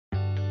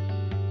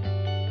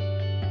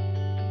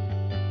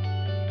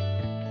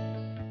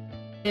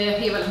We're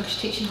here at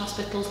Lancashire Teaching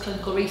Hospital's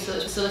clinical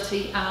research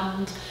facility,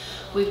 and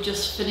we've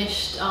just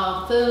finished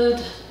our third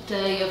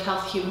day of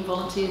Health Human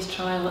Volunteers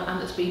trial,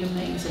 and it's been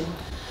amazing.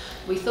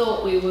 We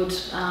thought we would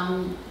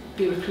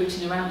be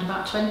recruiting around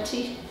about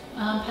 20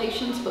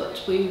 patients,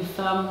 but we've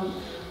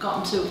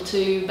gotten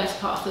to better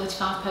part of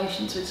 35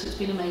 patients, so it's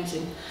been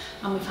amazing.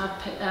 And we've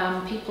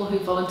had people who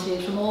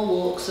volunteered from all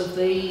walks of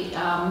the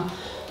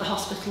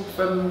hospital,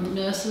 from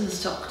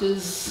nurses,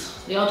 doctors,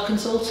 the odd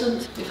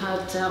consultant. We've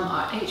had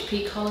our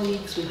HP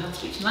colleagues, we've had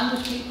speech and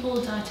language people,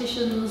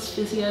 dietitians,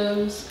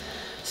 physios,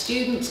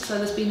 students, so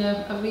there's been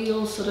a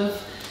real sort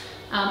of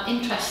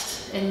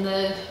interest in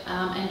the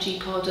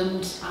NGPod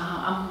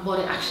and what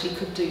it actually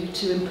could do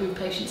to improve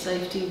patient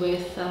safety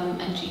with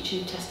NG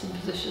tube testing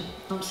position.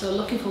 So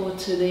looking forward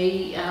to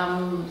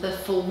the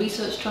full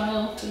research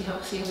trial, see how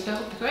we go.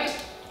 It'll be great.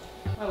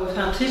 Well, we've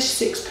had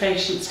 36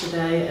 patients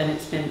today and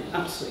it's been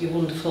absolutely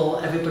wonderful.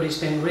 Everybody's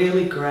been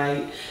really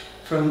great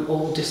from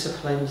all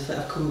disciplines that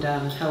have come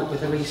down and helped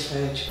with the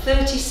research.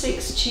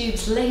 36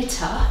 tubes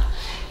later,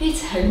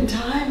 it's home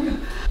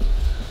time.